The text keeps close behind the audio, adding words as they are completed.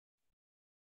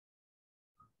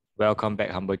Welcome back,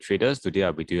 humble traders. Today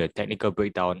I'll be doing a technical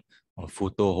breakdown on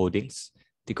FUTU Holdings,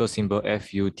 ticker symbol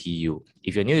FUTU.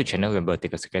 If you're new to the channel, remember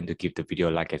take a second to give the video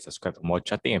a like and subscribe for more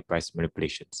charting and price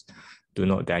manipulations. Do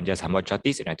note that I'm just humble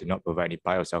chartist and I do not provide any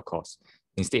buy or sell calls.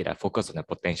 Instead, I focus on the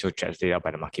potential traps laid out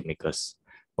by the market makers.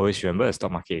 Always remember, the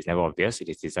stock market is never obvious. It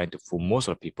is designed to fool most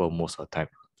of the people most of the time.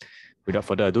 Without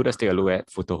further ado, let's take a look at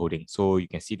FUTU Holdings. So you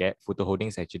can see that FUTU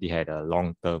Holdings actually had a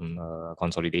long-term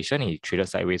consolidation. It traded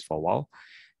sideways for a while.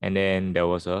 And then there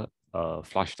was a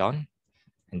flush down.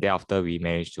 And thereafter, we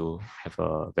managed to have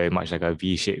a very much like a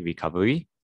V-shaped recovery.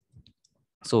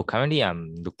 So currently,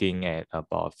 I'm looking at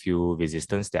about a few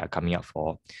resistance that are coming up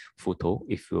for FUTU.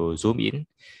 If you zoom in,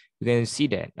 you can see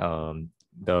that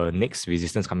the next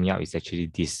resistance coming up is actually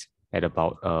this at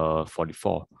about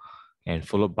 44. And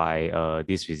followed by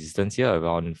this resistance here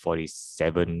around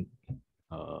 47,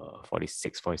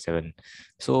 46, 47.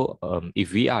 So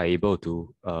if we are able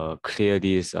to clear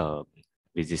this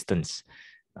resistance,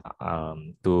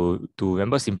 to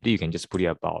remember simply, you can just put it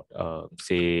about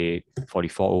say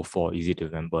 44.04, easy to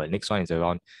remember. Next one is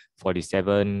around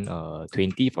 47.20,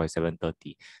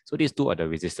 47.30. So these two are the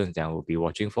resistance that I will be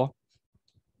watching for.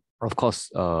 Of course,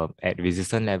 at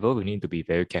resistance level, we need to be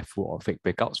very careful of fake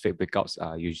breakouts. Fake breakouts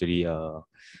are usually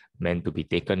meant to be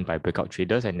taken by breakout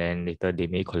traders, and then later they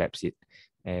may collapse it.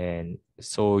 And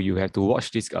so you have to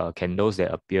watch these candles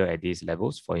that appear at these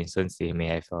levels. For instance, they may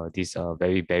have this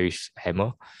very bearish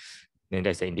hammer. Then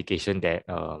that's an indication that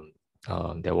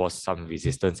there was some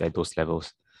resistance at those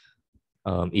levels.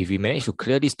 If we manage to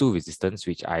clear these two resistance,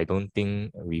 which I don't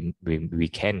think we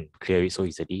can clear it so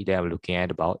easily, then I'm looking at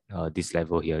about this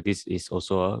level here. This is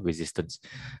also a resistance,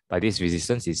 but this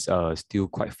resistance is still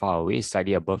quite far away,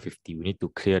 slightly above 50. We need to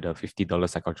clear the $50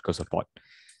 psychological support,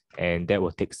 and that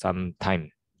will take some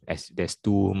time as there's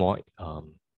two more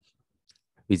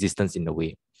resistance in the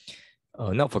way.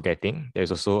 Not forgetting,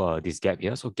 there's also this gap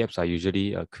here. So gaps are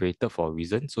usually created for a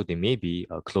reason, so they may be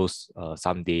closed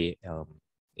someday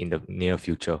in the near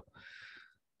future.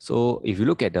 So if you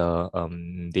look at the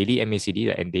daily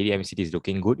MACD, and daily MACD is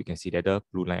looking good, you can see that the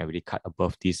blue line already cut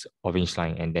above this orange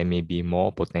line, and there may be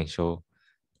more potential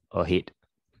ahead.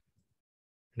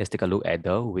 Let's take a look at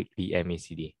the weekly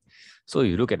MACD. So if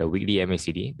you look at the weekly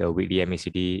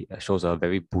MACD shows a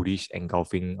very bullish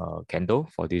engulfing candle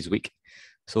for this week.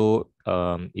 So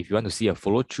if you want to see a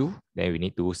follow through, then we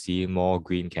need to see more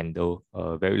green candle,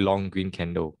 a very long green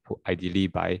candle, ideally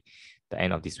by the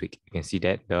end of this week. You can see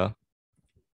that the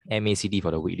MACD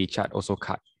for the weekly chart also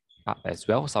cut up as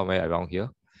well, somewhere around here.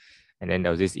 And then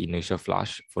there was this initial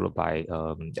flush followed by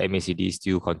the MACD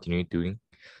still continuing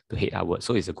to head upward.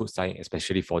 So it's a good sign,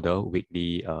 especially for the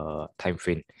weekly time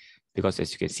frame, because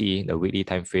as you can see, the weekly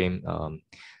time frame,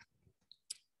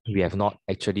 we have not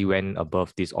actually went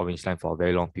above this orange line for a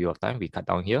very long period of time. We cut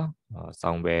down here,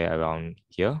 somewhere around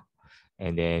here,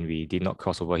 and then we did not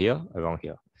cross over here, around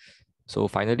here. So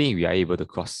finally, we are able to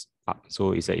cross up.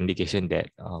 So it's an indication that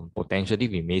potentially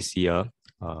we may see a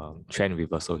trend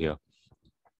reversal here.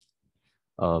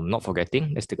 Not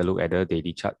forgetting, let's take a look at the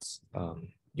daily charts.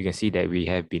 You can see that we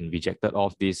have been rejected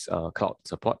off this cloud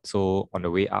support. So on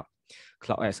the way up,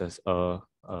 cloud acts as a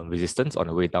resistance. On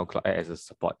the way down, cloud acts as a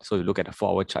support. So you look at the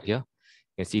 4-hour chart here,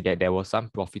 you can see that there was some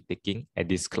profit taking at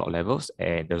these cloud levels,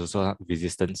 and there's also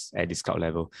resistance at this cloud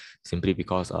level, simply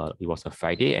because it was a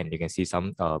Friday, and you can see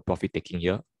some profit taking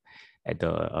here at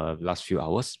the last few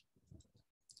hours.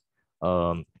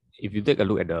 If you take a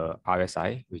look at the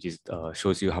RSI, which is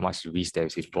shows you how much risk there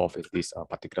is involved with this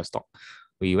particular stock,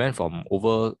 we went from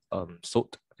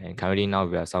oversold, and currently now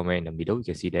we are somewhere in the middle. You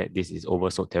can see that this is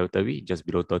oversold territory, just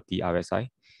below 30 RSI,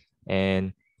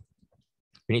 and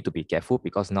we need to be careful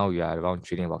because now we are around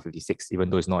trading about 56, even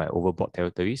though it's not at overbought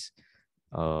territories.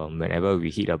 Whenever we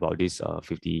hit about this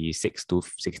 56 to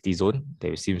 60 zone,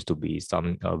 there seems to be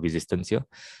some resistance here.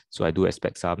 So I do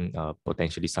expect some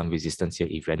potentially some resistance here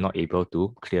if we're not able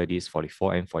to clear this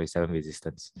 44 and 47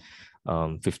 resistance.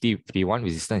 50, 51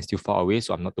 resistance is still far away,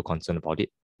 so I'm not too concerned about it.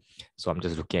 So I'm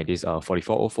just looking at this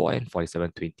 44.04 and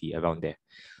 47.20 around there.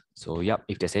 So yeah,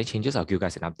 if there's any changes, I'll give you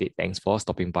guys an update. Thanks for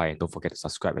stopping by, and don't forget to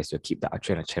subscribe as you keep the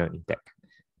channel intact.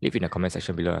 Leave in the comment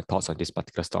section below your thoughts on this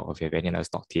particular stock, or if you have any other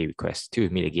stock TA requests. Till we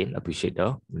meet again, appreciate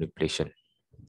the manipulation.